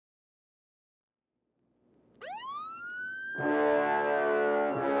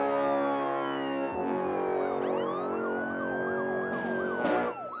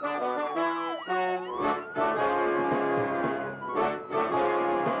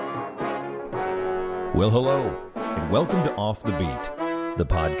Well, hello, and welcome to Off the Beat, the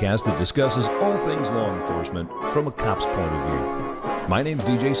podcast that discusses all things law enforcement from a cop's point of view. My name's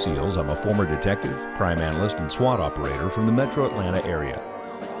DJ Seals. I'm a former detective, crime analyst, and SWAT operator from the Metro Atlanta area.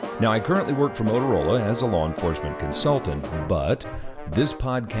 Now, I currently work for Motorola as a law enforcement consultant, but this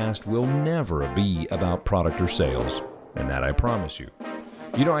podcast will never be about product or sales, and that I promise you.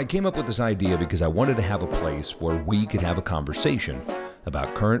 You know, I came up with this idea because I wanted to have a place where we could have a conversation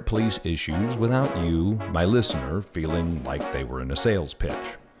about current police issues without you, my listener, feeling like they were in a sales pitch.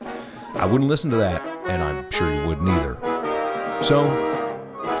 I wouldn't listen to that, and I'm sure you wouldn't either. So,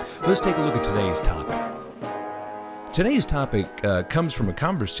 let's take a look at today's topic. Today's topic comes from a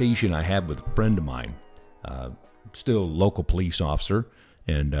conversation I had with a friend of mine, still a local police officer,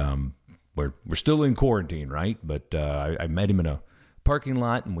 and we're still in quarantine, right? But I met him in a parking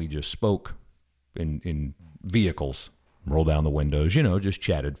lot, and we just spoke in vehicles. Rolled down the windows, just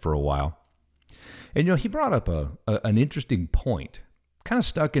chatted for a while. And, he brought up an interesting point, kind of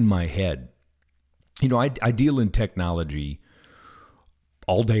stuck in my head. I deal in technology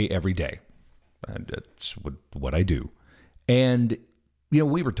all day, every day. And that's what I do. And,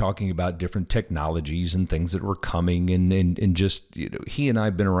 we were talking about different technologies and things that were coming and just, he and I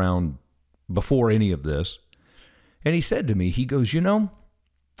have been around before any of this. And he said to me, he goes,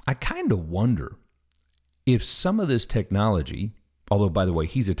 I kind of wonder if some of this technology, although, by the way,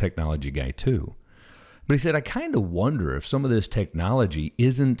 he's a technology guy too, but he said, I kind of wonder if some of this technology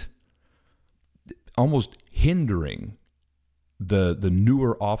isn't almost hindering the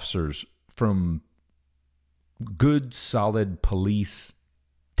newer officers from good, solid police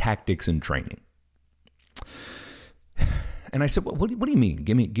tactics and training. And I said, well, what do you mean?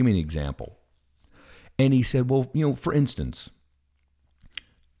 Give me an example. And he said, well, for instance,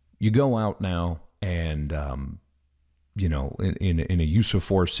 you go out now and, in a use of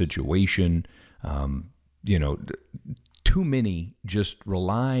force situation, too many just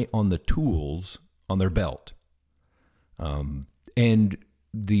rely on the tools on their belt. And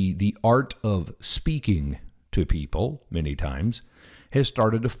the art of speaking to people many times has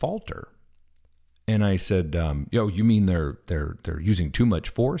started to falter. And I said, you mean they're using too much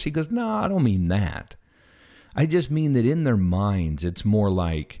force? He goes, no, I don't mean that. I just mean that in their minds, it's more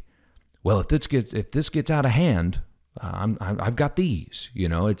like, well, if this gets out of hand, I've got these.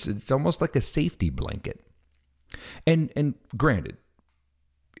 It's almost like a safety blanket. And granted,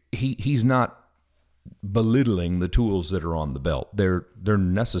 he's not belittling the tools that are on the belt. They're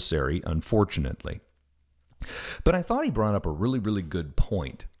necessary, unfortunately. But I thought he brought up a really, really good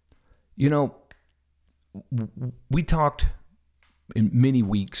point. We talked in many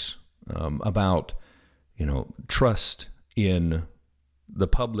weeks about trust in the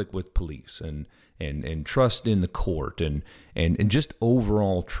public with police and trust in the court and just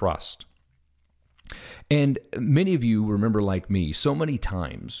overall trust. And many of you remember, like me, so many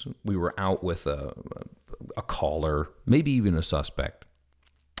times we were out with a caller, maybe even a suspect,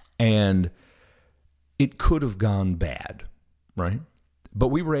 and it could have gone bad, right? But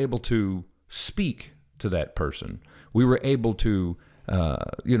we were able to speak to that person. We were able to,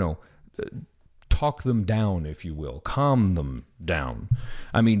 talk them down, if you will, calm them down.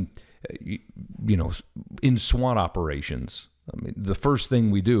 I mean, in SWAT operations, the first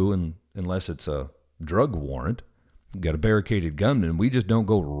thing we do, unless it's a drug warrant, got a barricaded gunman, we just don't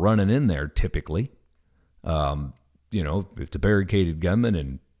go running in there typically. If it's a barricaded gunman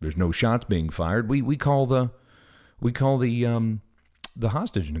and there's no shots being fired, we call the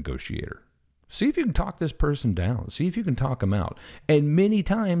hostage negotiator. See if you can talk this person down. See if you can talk them out. And many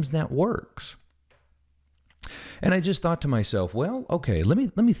times that works. And I just thought to myself, well, okay, let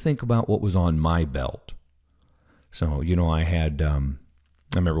me think about what was on my belt. So, I had, I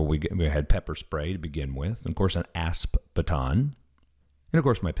remember we had pepper spray to begin with, and of course an ASP baton, and of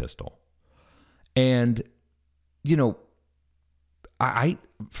course my pistol. And, I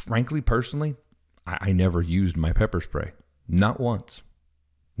frankly, personally, I never used my pepper spray. Not once.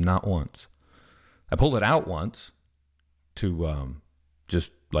 I pulled it out once to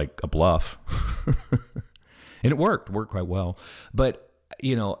just like a bluff. And it worked quite well. But,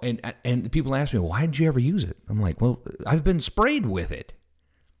 and people ask me, why did you ever use it? I'm like, well, I've been sprayed with it.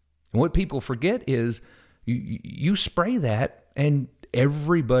 And what people forget is you spray that and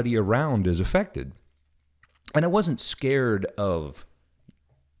everybody around is affected. And I wasn't scared of,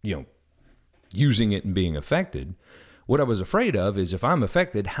 using it and being affected. What I was afraid of is if I'm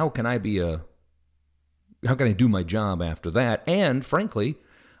affected, how can I do my job after that? And frankly,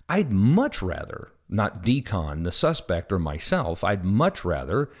 I'd much rather not decon the suspect or myself. I'd much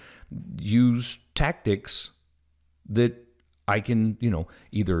rather use tactics that I can,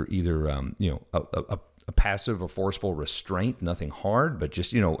 either a passive or forceful restraint, nothing hard, but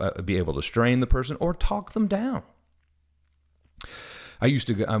just, be able to strain the person or talk them down. We used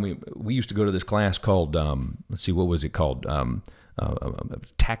to go to this class called, what was it called?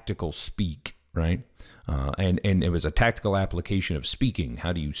 Tactical speak, right? And it was a tactical application of speaking.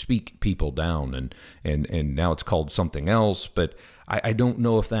 How do you speak people down? And now it's called something else, but I don't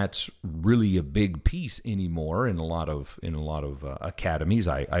know if that's really a big piece anymore in a lot of academies.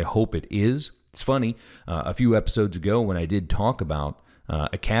 I hope it is. It's funny. A few episodes ago, when I did talk about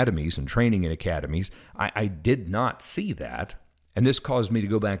academies and training in academies, I did not see that, and this caused me to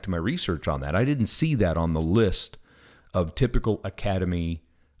go back to my research on that. I didn't see that on the list of typical academy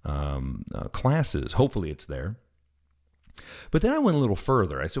classes. Hopefully, it's there. But then I went a little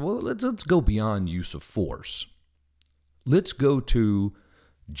further. I said, well, let's go beyond use of force. Let's go to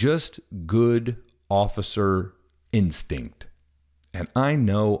just good officer instinct. And I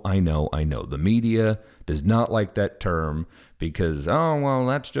know, the media does not like that term because,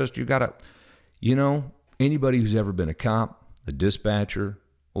 that's just, you gotta, anybody who's ever been a cop, a dispatcher,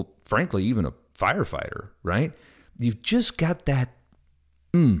 well, frankly, even a firefighter, right? You've just got that,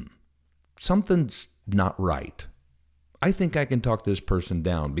 something's not right. I think I can talk this person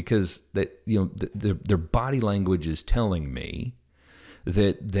down because their body language is telling me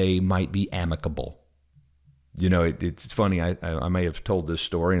that they might be amicable. It's funny. I may have told this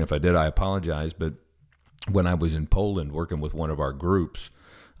story, and if I did, I apologize. But when I was in Poland working with one of our groups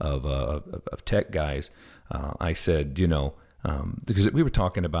of tech guys, I said, because we were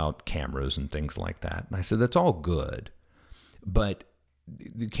talking about cameras and things like that, and I said that's all good, but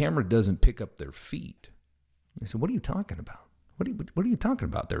the camera doesn't pick up their feet. They said, what are you talking about? What are you talking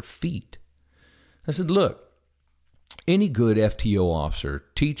about? Their feet. I said, look, any good FTO officer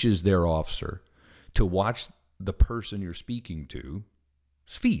teaches their officer to watch the person you're speaking to's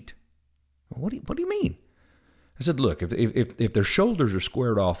feet. What do you mean? I said, look, if their shoulders are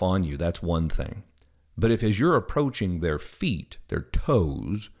squared off on you, that's one thing. But if as you're approaching their feet, their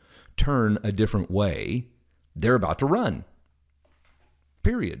toes turn a different way, they're about to run.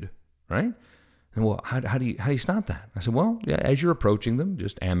 Period. Right? And well, how do you stop that? I said, well, yeah, as you're approaching them,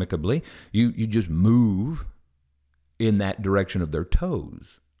 just amicably, you just move in that direction of their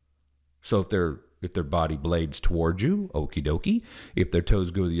toes. So if their body blades towards you, okie dokie. If their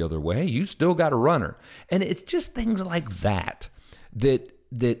toes go the other way, you still got a runner. And it's just things like that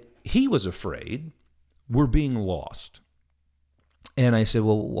he was afraid were being lost. And I said,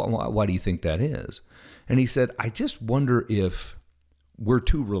 well, why do you think that is? And he said, I just wonder if we're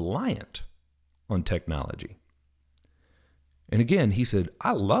too reliant on technology. And again, he said,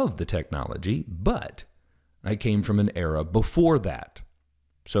 I love the technology, but I came from an era before that.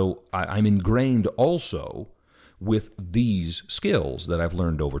 So I'm ingrained also with these skills that I've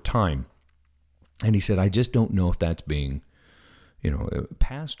learned over time. And he said, I just don't know if that's being,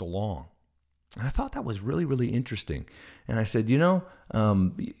 passed along. And I thought that was really, really interesting. And I said, in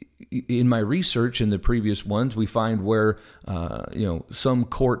my research in the previous ones, we find where, some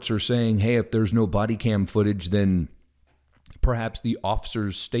courts are saying, hey, if there's no body cam footage, then perhaps the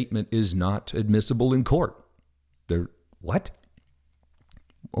officer's statement is not admissible in court. What?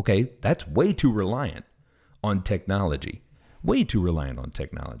 Okay, that's way too reliant on technology. Way too reliant on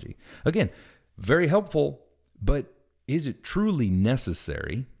technology. Again, very helpful, but is it truly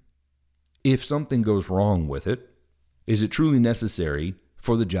necessary? If something goes wrong with it, is it truly necessary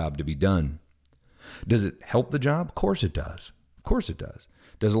for the job to be done? Does it help the job? Of course it does. Of course it does.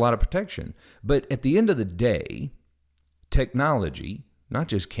 Does a lot of protection. But at the end of the day, technology, not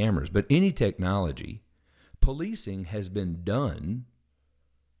just cameras, but any technology, policing has been done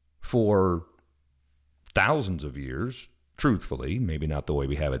for thousands of years, truthfully, maybe not the way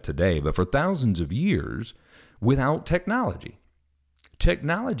we have it today, but for thousands of years without technology.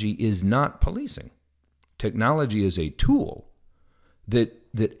 Technology is not policing. Technology is a tool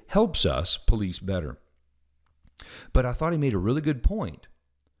that helps us police better. But I thought he made a really good point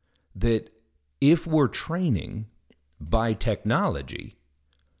that if we're training by technology,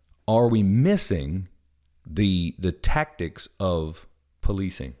 are we missing the tactics of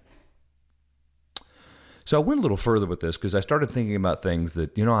policing? So I went a little further with this because I started thinking about things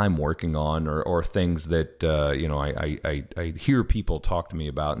that, I'm working on or things that, I hear people talk to me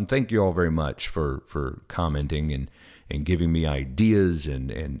about. And thank you all very much for commenting and giving me ideas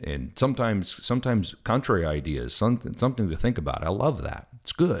and sometimes contrary ideas, something to think about. I love that.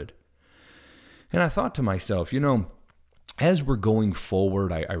 It's good. And I thought to myself, as we're going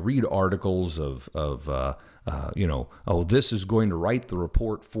forward, I read articles of this is going to write the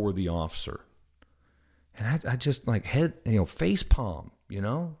report for the officer. And I just like face palm,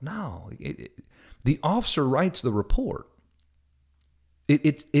 No, the officer writes the report.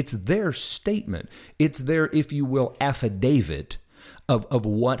 It's their statement. It's their, if you will, affidavit of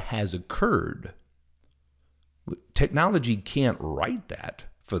what has occurred. Technology can't write that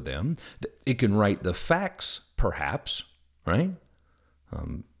for them. It can write the facts, perhaps, right?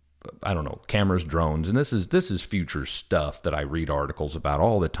 I don't know, cameras, drones, and this is future stuff that I read articles about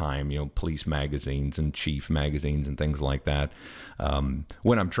all the time, police magazines and chief magazines and things like that.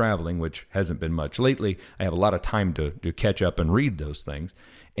 When I'm traveling, which hasn't been much lately, I have a lot of time to catch up and read those things.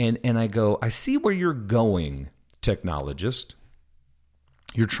 And I go, I see where you're going, technologist.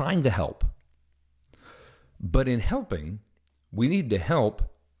 You're trying to help. But in helping, we need to help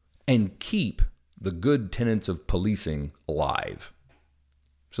and keep the good tenets of policing alive.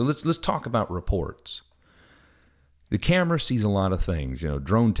 So let's talk about reports. The camera sees a lot of things.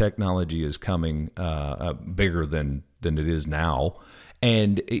 Drone technology is coming bigger than it is now,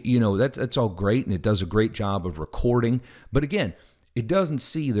 and that's all great, and it does a great job of recording. But again, it doesn't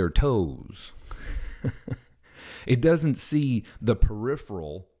see their toes. It doesn't see the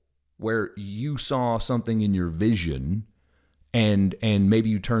peripheral where you saw something in your vision, and maybe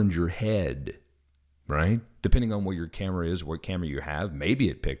you turned your head. Right? Depending on where your camera is, what camera you have, maybe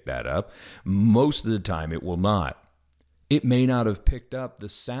it picked that up. Most of the time, it will not. It may not have picked up the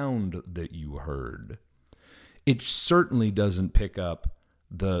sound that you heard. It certainly doesn't pick up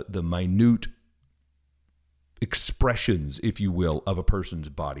the minute expressions, if you will, of a person's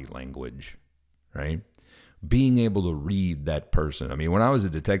body language, right? Being able to read that person. I mean, when I was a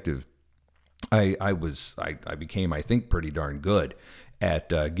detective, I became, I think, pretty darn good at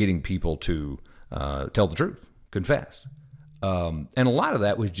getting people to tell the truth, confess. And a lot of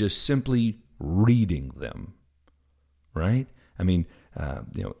that was just simply reading them, right? I mean,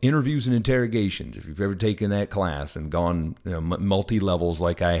 interviews and interrogations, if you've ever taken that class and gone multi-levels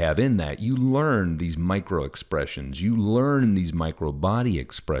like I have in that, you learn these micro expressions. You learn these micro body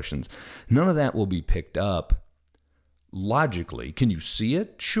expressions. None of that will be picked up logically. Can you see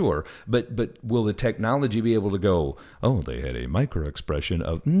it? Sure. But will the technology be able to go, oh, they had a micro expression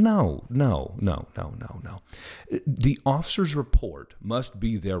of no. The officer's report must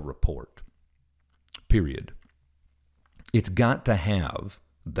be their report. Period. It's got to have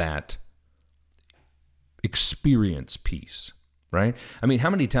that experience piece, right? I mean, how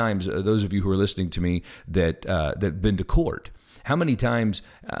many times, those of you who are listening to me that been to court, how many times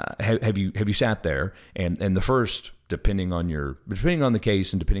have you sat there and the first, depending on the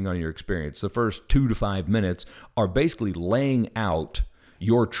case and depending on your experience, the first 2 to 5 minutes are basically laying out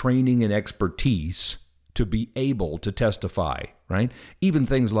your training and expertise to be able to testify, right? Even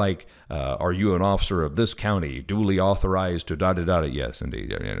things like, are you an officer of this county, duly authorized to da-da-da-da? Yes,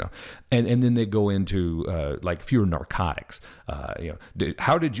 indeed. And then they go into, like, if you're narcotics,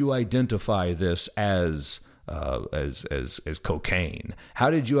 how did you identify this as cocaine? How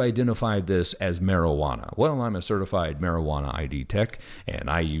did you identify this as marijuana? Well, I'm a certified marijuana ID tech, and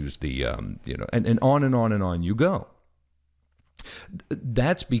I use the, and on and on and on you go.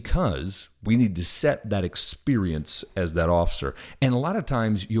 That's because we need to set that experience as that officer. And a lot of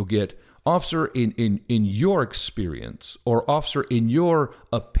times you'll get officer in your experience, or officer in your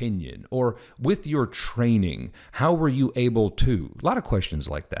opinion, or with your training. How were you able to? A lot of questions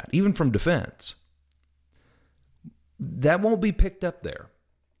like that, even from defense. That won't be picked up there.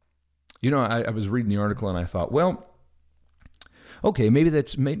 I was reading the article and I thought, well, okay, maybe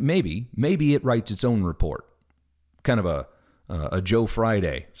it writes its own report. Kind of a Joe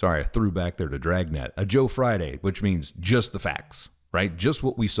Friday. Sorry, I threw back there to Dragnet. A Joe Friday, which means just the facts, right? Just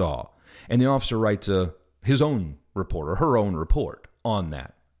what we saw. And the officer writes his own report or her own report on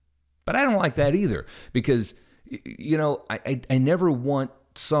that. But I don't like that either, because, I never want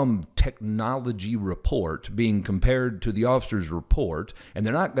some technology report being compared to the officer's report, and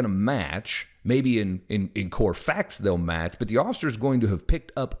they're not going to match. Maybe in core facts they'll match, but the officer's going to have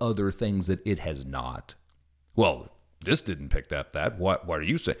picked up other things that it has not. Well, this didn't pick up that. What are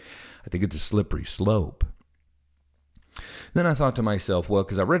you saying? I think it's a slippery slope. Then I thought to myself, well,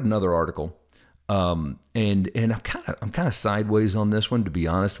 because I read another article, and I'm kind of sideways on this one, to be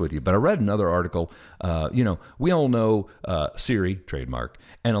honest with you. But I read another article. We all know Siri, trademark,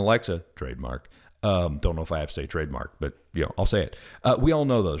 and Alexa, trademark. Don't know if I have to say trademark, but I'll say it. We all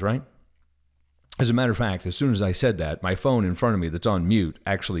know those, right? As a matter of fact, as soon as I said that, my phone in front of me that's on mute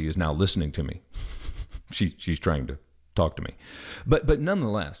actually is now listening to me. She's trying to talk to me. But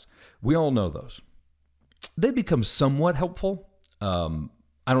nonetheless, we all know those. They become somewhat helpful.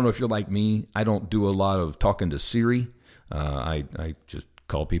 I don't know if you're like me. I don't do a lot of talking to Siri. I just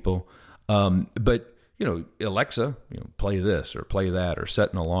call people. But Alexa, play this or play that or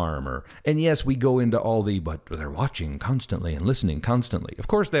set an alarm and yes, we go into all but they're watching constantly and listening constantly. Of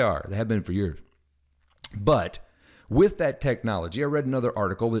course they are. They have been for years. But with that technology, I read another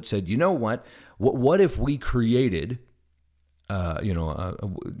article that said, you know what? What if we created,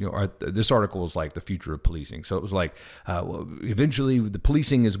 this article was like the future of policing. So it was like, eventually the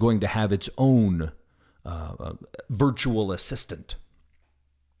policing is going to have its own virtual assistant.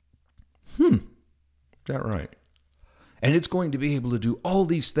 Is that right? And it's going to be able to do all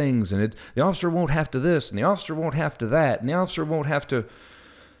these things, and the officer won't have to this, and the officer won't have to that, and the officer won't have to.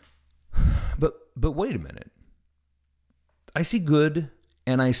 But wait a minute. I see good,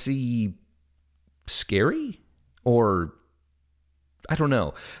 and I see scary, or I don't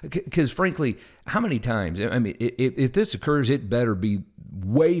know. Because frankly, how many times? I mean, if this occurs, it better be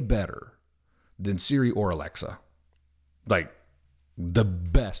way better than Siri or Alexa. Like the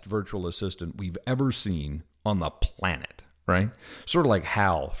best virtual assistant we've ever seen on the planet, right? Sort of like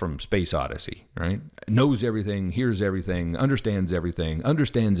Hal from Space Odyssey, right? Knows everything, hears everything, understands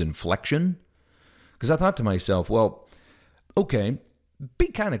inflection. Because I thought to myself, well, okay, be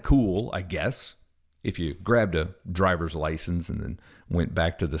kind of cool, I guess, if you grabbed a driver's license and then went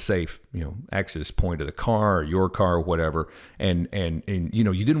back to the safe, access point of the car or your car or whatever, and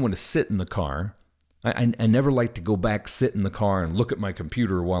you didn't want to sit in the car. I never like to go back, sit in the car and look at my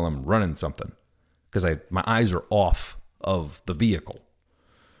computer while I'm running something because my eyes are off of the vehicle,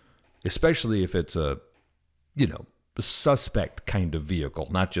 especially if it's a suspect kind of vehicle,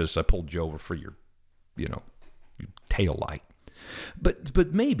 not just I pulled you over for your tail light.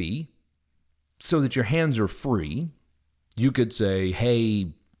 But maybe so that your hands are free, you could say,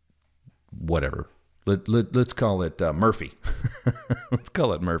 hey, whatever. Let's call it Murphy. Let's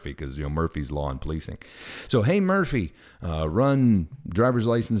call it Murphy because Murphy's Law and Policing. So, hey Murphy, run driver's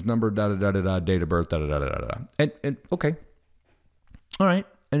license number, date of birth, and okay, all right,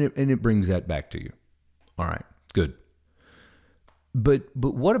 and it brings that back to you. All right, good. But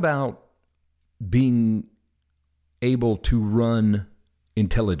what about being able to run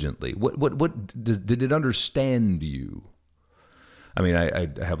intelligently? What did it understand you? I mean, I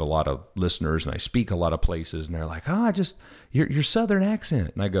have a lot of listeners and I speak a lot of places and they're like, your Southern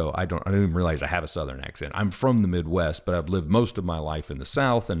accent. And I go, I don't even realize I have a Southern accent. I'm from the Midwest, but I've lived most of my life in the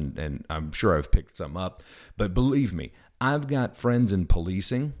South and I'm sure I've picked some up. But believe me, I've got friends in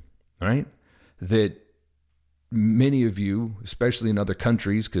policing, right? That many of you, especially in other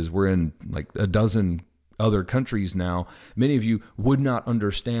countries, because we're in like a dozen other countries now, many of you would not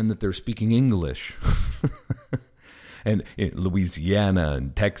understand that they're speaking English. And in Louisiana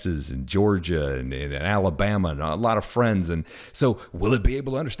and Texas and Georgia and Alabama and a lot of friends. And so will it be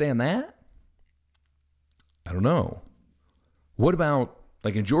able to understand that? I don't know. What about,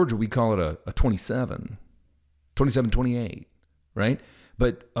 like in Georgia, we call it a 27, 28, right?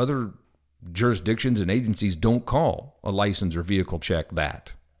 But other jurisdictions and agencies don't call a license or vehicle check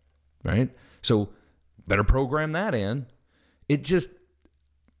that, right? So better program that in. It just,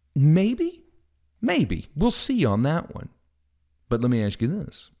 maybe, we'll see on that one. But let me ask you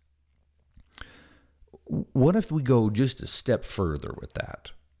this. What if we go just a step further with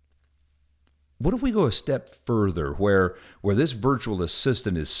that? What if we go a step further where this virtual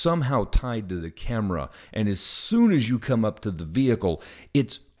assistant is somehow tied to the camera, and as soon as you come up to the vehicle,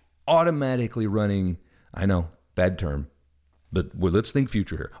 it's automatically running, I know, bad term, but let's think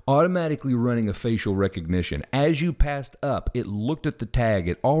future here. Automatically running a facial recognition. As you passed up, it looked at the tag.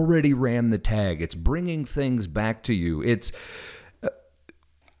 It already ran the tag. It's bringing things back to you. It's,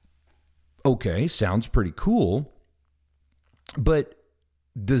 okay, sounds pretty cool. But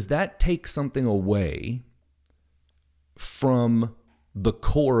does that take something away from the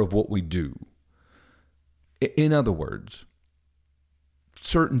core of what we do? In other words,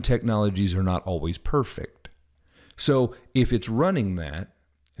 certain technologies are not always perfect. So if it's running that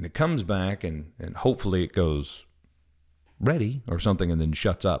and it comes back and hopefully it goes ready or something and then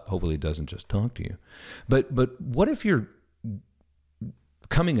shuts up, hopefully it doesn't just talk to you. But what if you're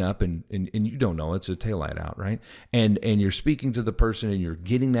coming up and you don't know, it's a taillight out, right? And you're speaking to the person and you're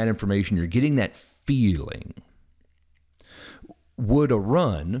getting that information, you're getting that feeling. Would a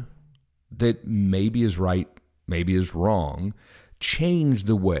run that maybe is right, maybe is wrong, change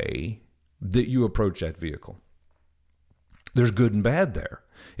the way that you approach that vehicle? There's good and bad there.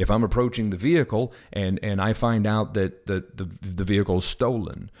 If I'm approaching the vehicle and I find out that the vehicle is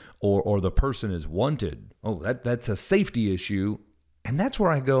stolen or the person is wanted, that's a safety issue. And that's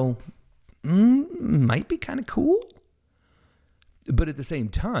where I go, might be kind of cool. But at the same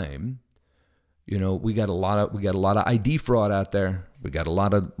time, You know, we got a lot of ID fraud out there. We got a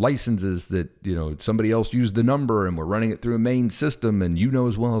lot of licenses that, you know, somebody else used the number and we're running it through a main system. And you know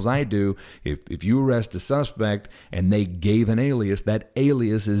as well as I do, if you arrest a suspect and they gave an alias, that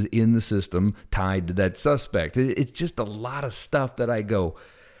alias is in the system tied to that suspect. It's just a lot of stuff that I go,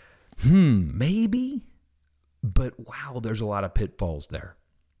 maybe, but wow, there's a lot of pitfalls there.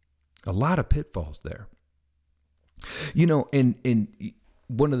 A lot of pitfalls there. You know, and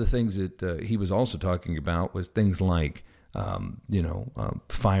one of the things that he was also talking about was things like,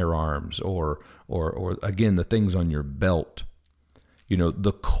 firearms or again, the things on your belt. You know,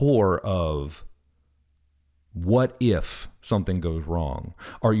 the core of what if something goes wrong?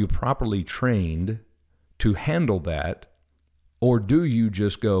 Are you properly trained to handle that? Or do you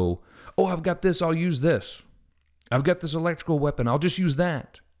just go, oh, I've got this, I'll use this. I've got this electrical weapon, I'll just use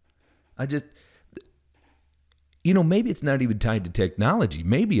that. Maybe it's not even tied to technology.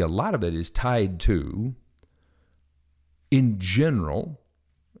 Maybe a lot of it is tied to, in general,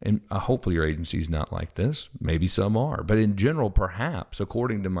 and hopefully your agency's not like this. Maybe some are. But in general, perhaps,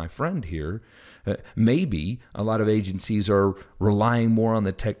 according to my friend here, maybe a lot of agencies are relying more on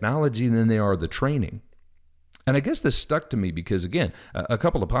the technology than they are the training. And I guess this stuck to me because, again, a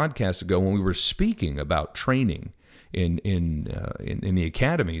couple of podcasts ago when we were speaking about training in the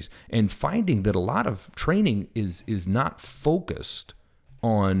academies and finding that a lot of training is not focused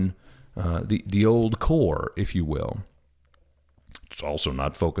on the old core, if you will. It's also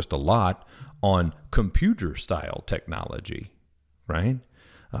not focused a lot on computer style technology, right?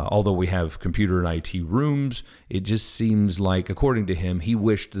 Although we have computer and IT rooms, it just seems like, according to him, he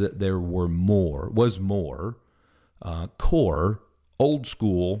wished that there was more core old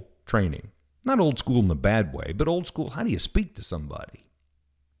school training. Not old school in the bad way, but old school, how do you speak to somebody?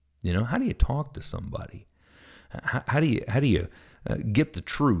 You know, how do you talk to somebody? How do you get the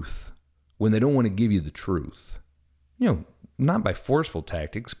truth when they don't want to give you the truth? You know, not by forceful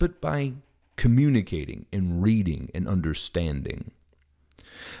tactics, but by communicating and reading and understanding.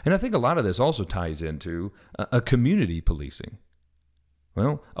 And I think a lot of this also ties into a community policing.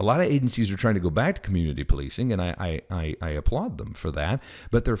 Well, a lot of agencies are trying to go back to community policing, and I applaud them for that.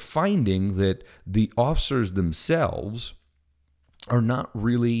 But they're finding that the officers themselves are not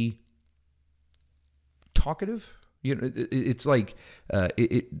really talkative. You know, it's like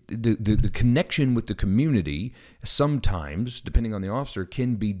the connection with the community sometimes, depending on the officer,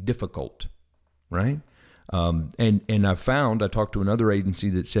 can be difficult, right? And I talked to another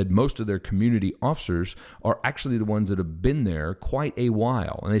agency that said most of their community officers are actually the ones that have been there quite a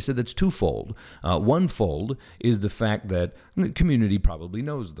while. And they said that's twofold. One fold is the fact that the community probably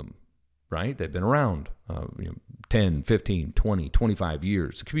knows them, right? They've been around 10, 15, 20, 25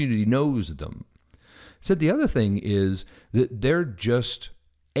 years. The community knows them. Said the other thing is that they're just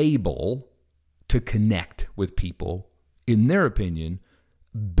able to connect with people, in their opinion,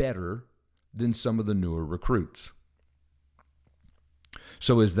 better than some of the newer recruits.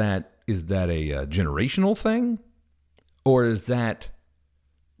 So is that a generational thing? Or is that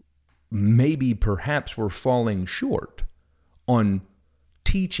maybe perhaps we're falling short on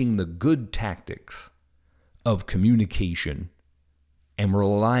teaching the good tactics of communication and we're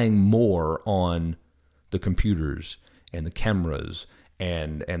relying more on the computers and the cameras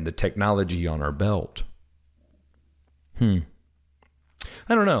and the technology on our belt?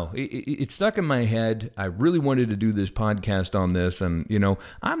 I don't know. It stuck in my head. I really wanted to do this podcast on this, and,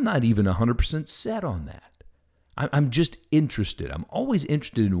 I'm not even 100% set on that. I'm just interested. I'm always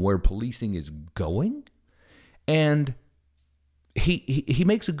interested in where policing is going, and he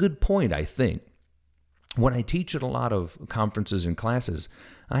makes a good point, I think. When I teach at a lot of conferences and classes,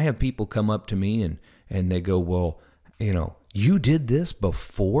 I have people come up to me and they go, well, you did this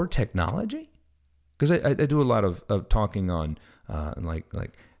before technology? Because I do a lot of talking on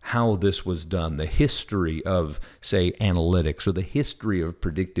like how this was done, the history of, say, analytics or the history of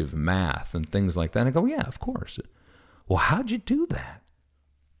predictive math and things like that. And I go, yeah, of course. Well, how'd you do that?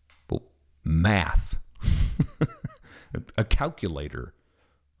 Well, math, a calculator,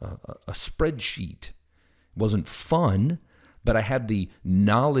 a spreadsheet. It wasn't fun, but I had the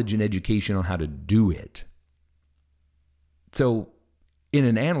knowledge and education on how to do it. So in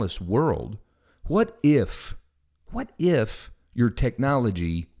an analyst world, what if your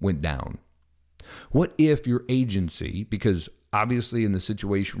technology went down? What if your agency, because obviously in the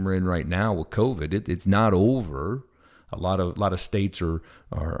situation we're in right now with COVID, it's not over. A lot of states are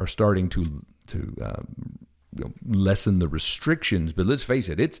starting to lessen the restrictions, but let's face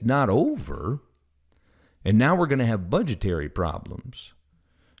it, it's not over. And now we're going to have budgetary problems.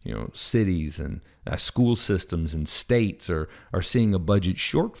 Cities and school systems and states are seeing a budget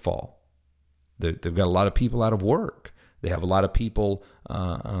shortfall. They've got a lot of people out of work. They have a lot of people,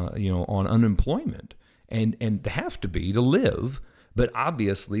 on unemployment, and they have to be to live. But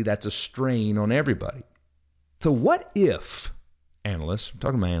obviously, that's a strain on everybody. So what if, analysts, I'm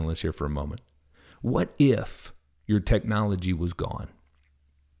talking to my analysts here for a moment, what if your technology was gone?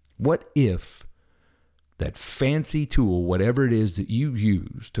 What if that fancy tool, whatever it is that you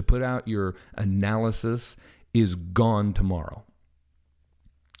use to put out your analysis, is gone tomorrow?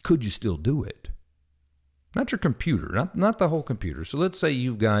 Could you still do it? Not your computer, not the whole computer. So let's say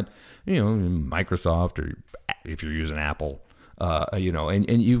you've got, Microsoft, or if you're using Apple,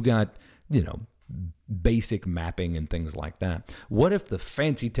 and you've got, basic mapping and things like that. What if the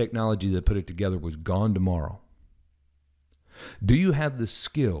fancy technology that put it together was gone tomorrow? Do you have the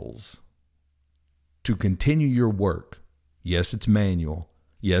skills to continue your work? Yes, it's manual.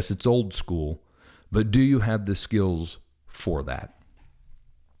 Yes, it's old school. But do you have the skills for that?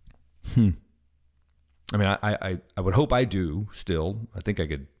 I mean, I would hope I do still. I think I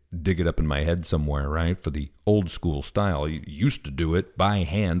could dig it up in my head somewhere, right? For the old school style. You used to do it by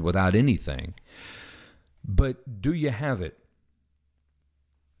hand without anything. But do you have it?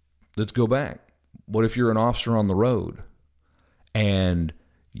 Let's go back. What if you're an officer on the road and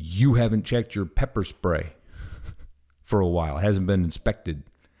you haven't checked your pepper spray for a while? It hasn't been inspected.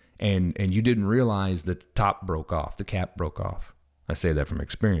 And you didn't realize that the top broke off, the cap broke off. I say that from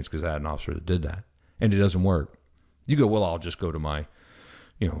experience because I had an officer that did that. And it doesn't work. You go, well, I'll just go to my,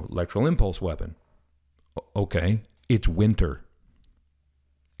 electrical impulse weapon. Okay, it's winter.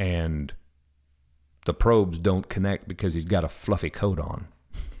 And the probes don't connect because he's got a fluffy coat on.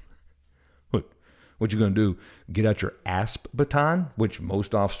 What you going to do? Get out your ASP baton, which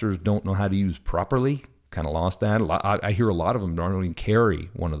most officers don't know how to use properly? Kind of lost that. I hear a lot of them don't even carry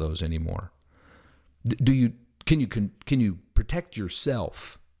one of those anymore. Can you protect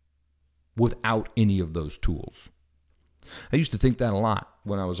yourself without any of those tools? I used to think that a lot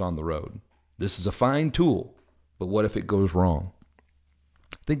when I was on the road. This is a fine tool, but what if it goes wrong?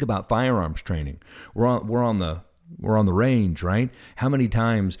 Think about firearms training. We're on the range, right? How many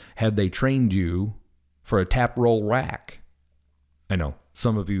times have they trained you for a tap roll rack? I know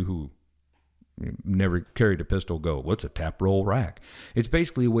some of you who never carried a pistol go, what's a tap roll rack? It's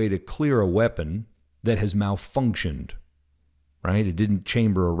basically a way to clear a weapon that has malfunctioned, right? It didn't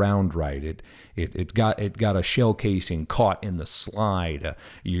chamber around right. It got a shell casing caught in the slide.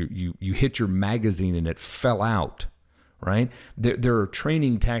 You hit your magazine and it fell out, right? There are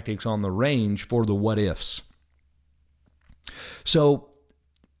training tactics on the range for the what ifs. So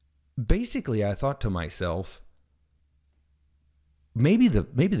basically, I thought to myself, maybe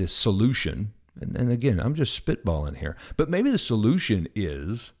the solution, and again, I'm just spitballing here, but maybe the solution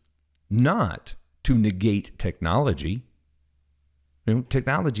is not to negate technology.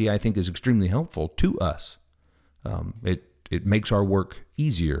 Technology, I think, is extremely helpful to us. It makes our work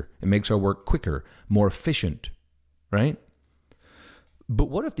easier. It makes our work quicker, more efficient, right? But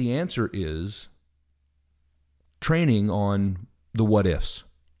what if the answer is training on the what ifs?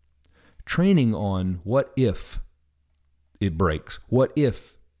 Training on what if it breaks? What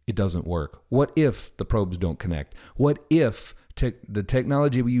if it doesn't work? What if the probes don't connect? What if the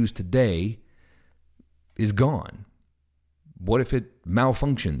technology we use today is gone? What if it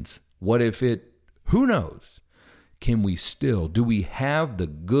malfunctions? What if who knows? Do we have the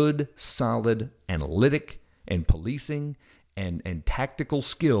good, solid analytic and policing and tactical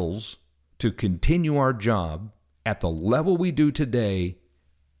skills to continue our job at the level we do today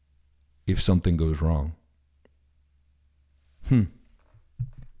if something goes wrong? I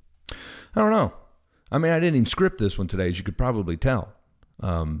don't know. I mean, I didn't even script this one today, as you could probably tell.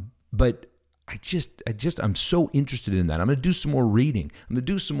 But I'm so interested in that. I'm going to do some more reading. I'm going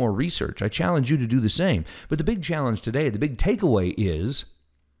to do some more research. I challenge you to do the same. But the big challenge today, the big takeaway is,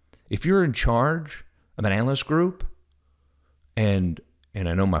 if you're in charge of an analyst group, and I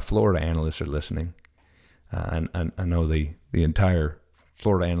know my Florida analysts are listening, and I know the entire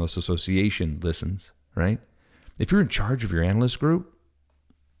Florida Analyst Association listens, right? If you're in charge of your analyst group,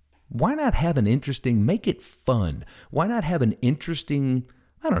 why not have make it fun? Why not have an interesting,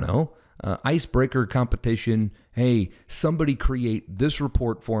 icebreaker competition? Hey, somebody create this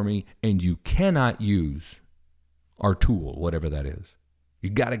report for me, and you cannot use our tool, whatever that is. You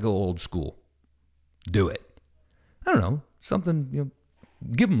got to go old school. Do it. I don't know, something,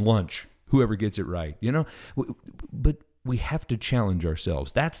 give them lunch, whoever gets it right, But we have to challenge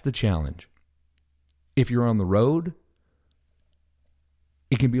ourselves. That's the challenge. If you're on the road,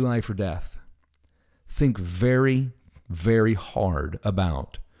 it can be life or death. Think very, very hard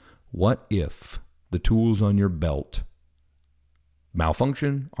about what if the tools on your belt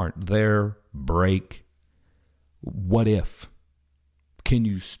malfunction, aren't there, break. What if? Can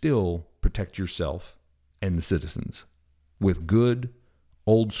you still protect yourself and the citizens with good,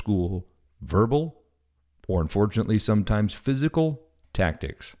 old school, verbal, or unfortunately sometimes physical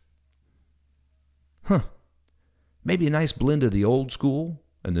tactics? Maybe a nice blend of the old school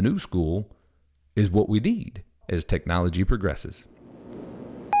and the new school is what we need as technology progresses.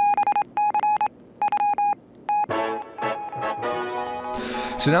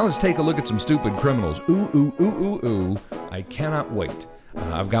 So now let's take a look at some stupid criminals. Ooh. I cannot wait.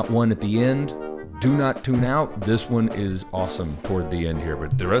 I've got one at the end. Do not tune out. This one is awesome toward the end here,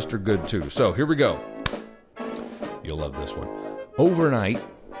 but the rest are good too. So here we go. You'll love this one. Overnight,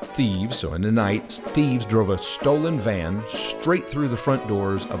 thieves drove a stolen van straight through the front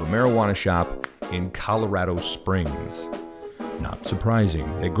doors of a marijuana shop in Colorado Springs. Not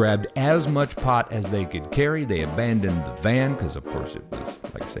surprising. They grabbed as much pot as they could carry. They abandoned the van because, of course, it was,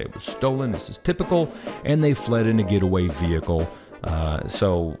 like I say, it was stolen. This is typical. And they fled in a getaway vehicle.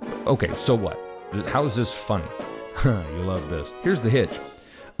 So what? How is this funny? You love this. Here's the hitch.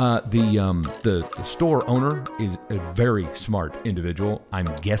 The store owner is a very smart individual. I'm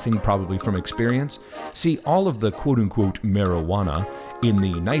guessing probably from experience. See, all of the quote-unquote marijuana in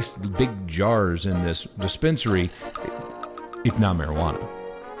the nice big jars in this dispensary, it's not marijuana.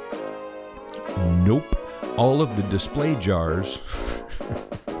 Nope. All of the display jars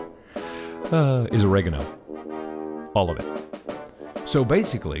is oregano. All of it. So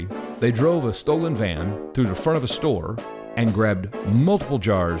basically, they drove a stolen van through the front of a store and grabbed multiple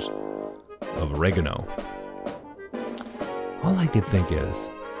jars of oregano. All I could think is,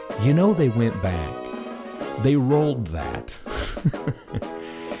 they went back. They rolled that.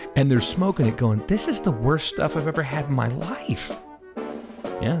 And they're smoking it going, this is the worst stuff I've ever had in my life.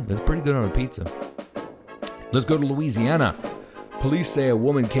 Yeah, that's pretty good on a pizza. Let's go to Louisiana. Police say a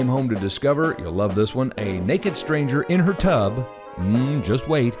woman came home to discover, you'll love this one, a naked stranger in her tub, just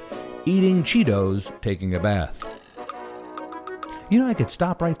wait, eating Cheetos, taking a bath. I could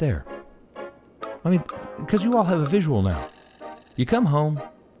stop right there. I mean, because you all have a visual now. You come home,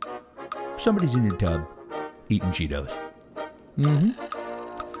 somebody's in your tub, eating Cheetos.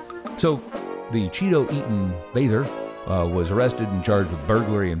 So, the Cheeto-eating bather was arrested and charged with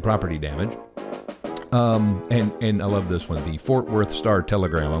burglary and property damage. And I love this one. The Fort Worth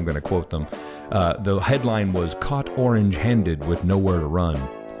Star-Telegram, I'm going to quote them. The headline was, "Caught orange-handed with nowhere to run."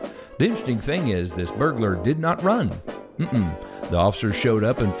 The interesting thing is, this burglar did not run. The officers showed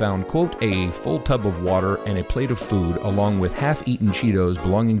up and found, quote, a full tub of water and a plate of food, along with half-eaten Cheetos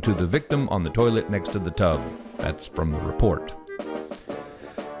belonging to the victim on the toilet next to the tub. That's from the report.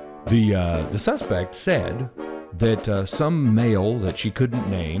 The suspect said that some male that she couldn't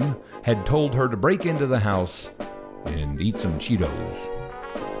name had told her to break into the house and eat some Cheetos.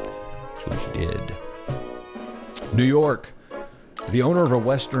 So she did. New York. The owner of a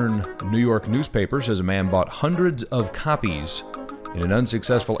Western New York newspaper says a man bought hundreds of copies in an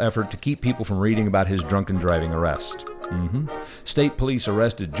unsuccessful effort to keep people from reading about his drunken driving arrest. State police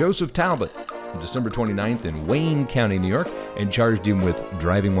arrested Joseph Talbot on December 29th in Wayne County, New York, and charged him with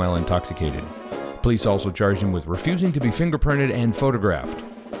driving while intoxicated. Police also charged him with refusing to be fingerprinted and photographed.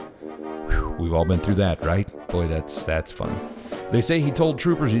 Whew, we've all been through that, right? Boy, that's fun. They say he told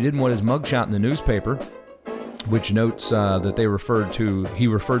troopers he didn't want his mugshot in the newspaper, which notes that he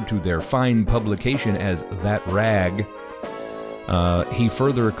referred to their fine publication as That Rag. He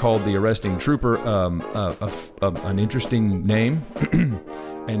further called the arresting trooper an interesting name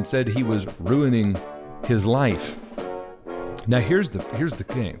and said he was ruining his life. Now here's the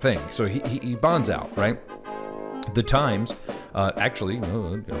thing. So he bonds out, right? The Times actually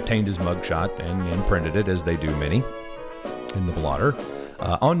obtained his mugshot and printed it, as they do many, in the blotter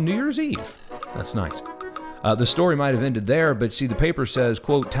on New Year's Eve. That's nice. The story might have ended there, but see, the paper says,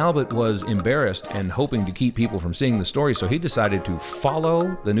 quote, Talbot was embarrassed and hoping to keep people from seeing the story, so he decided to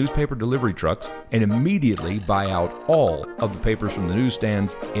follow the newspaper delivery trucks and immediately buy out all of the papers from the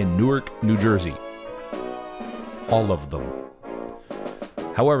newsstands in Newark, New Jersey. All of them.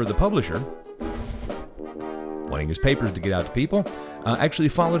 However, the publisher, wanting his papers to get out to people, actually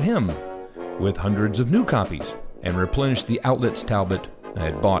followed him with hundreds of new copies and replenished the outlets Talbot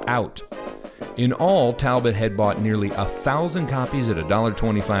had bought out. In all, Talbot had bought nearly 1,000 copies at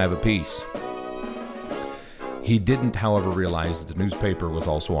 $1.25 apiece. He didn't, however, realize that the newspaper was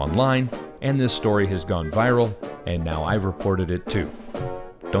also online, and this story has gone viral, and now I've reported it too.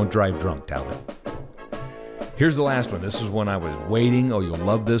 Don't drive drunk, Talbot. Here's the last one. This is one I was waiting. Oh, you'll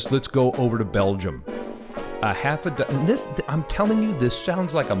love this. Let's go over to Belgium. I'm telling you, this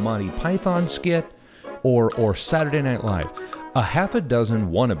sounds like a Monty Python skit or Saturday Night Live. a half a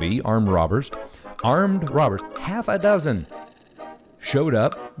dozen wannabe armed robbers, half a dozen, showed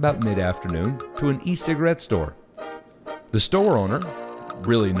up about mid-afternoon to an e-cigarette store. The store owner,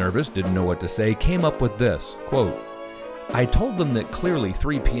 really nervous, didn't know what to say, came up with this, quote, "I told them that clearly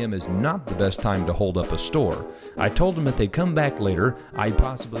 3 p.m. is not the best time to hold up a store. I told them if they come back later, I'd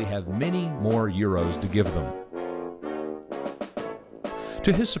possibly have many more euros to give them."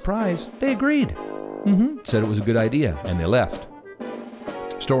 To his surprise, they agreed. Said it was a good idea, and they left.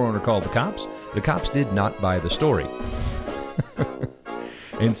 Store owner called the cops. The cops did not buy the story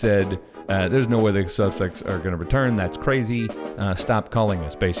and said, there's no way the suspects are going to return. That's crazy. Stop calling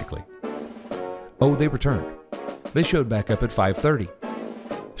us, basically. Oh, they returned. They showed back up at 5:30.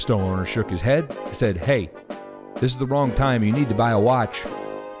 Store owner shook his head, said, "Hey, this is the wrong time. You need to buy a watch.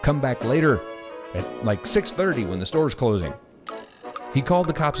 Come back later at like 6:30 when the store's closing." He called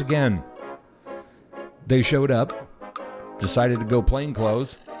the cops again. They showed up, decided to go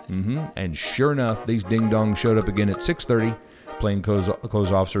plainclothes, and sure enough, these ding-dongs showed up again at 6:30.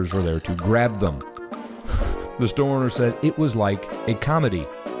 Plainclothes officers were there to grab them. The store owner said it was like a comedy,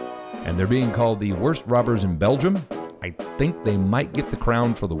 and they're being called the worst robbers in Belgium. I think they might get the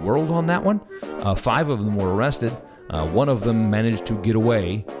crown for the world on that one. 5 of them were arrested. One of them managed to get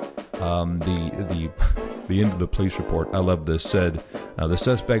away. The end of the police report, I love this, said the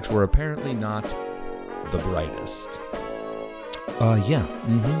suspects were apparently not the brightest.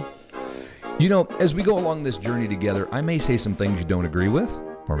 You know, as we go along this journey together, I may say some things you don't agree with,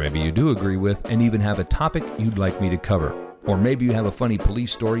 or maybe you do agree with, and even have a topic you'd like me to cover. Or maybe you have a funny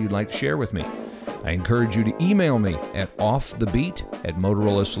police story you'd like to share with me. I encourage you to email me at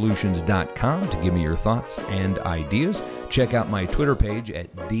offthebeat@motorolasolutions.com to give me your thoughts and ideas. Check out my Twitter page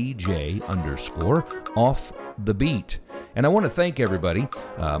at DJ_offthebeat. And I want to thank everybody.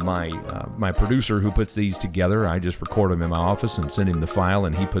 My producer who puts these together, I just record them in my office and send him the file,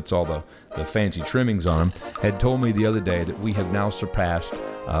 and he puts all the fancy trimmings on them, had told me the other day that we have now surpassed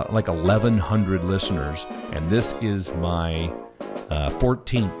like 1,100 listeners, and this is my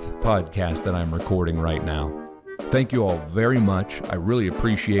 14th podcast that I'm recording right now. Thank you all very much. I really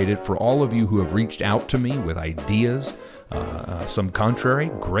appreciate it. For all of you who have reached out to me with ideas, some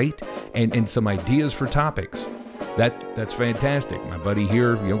contrary, great, and some ideas for topics. That's fantastic. My buddy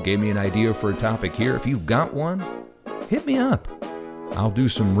here, gave me an idea for a topic here. If you've got one, hit me up. I'll do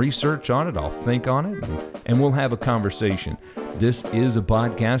some research on it. I'll think on it, and we'll have a conversation. This is a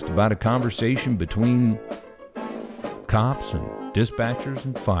podcast about a conversation between cops and dispatchers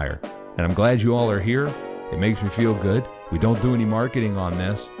and fire. And I'm glad you all are here. It makes me feel good. We don't do any marketing on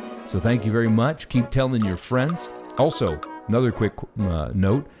this. So thank you very much. Keep telling your friends. Also, another quick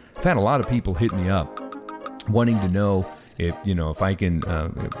note. I've had a lot of people hit me up wanting to know if I can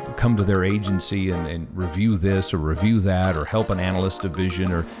come to their agency and review this or review that or help an analyst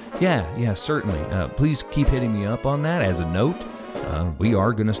division or certainly. Please keep hitting me up on that. As a note, we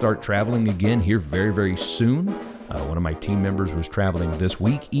are going to start traveling again here very, very soon. One of my team members was traveling this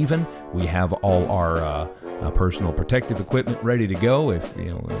week even. We have all our personal protective equipment ready to go.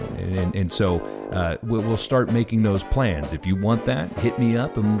 So we'll start making those plans. If you want that, hit me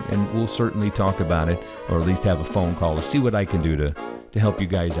up and we'll certainly talk about it, or at least have a phone call to see what I can do to help you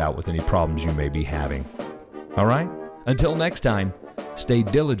guys out with any problems you may be having. All right? Until next time, stay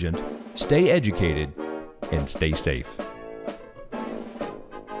diligent, stay educated, and stay safe.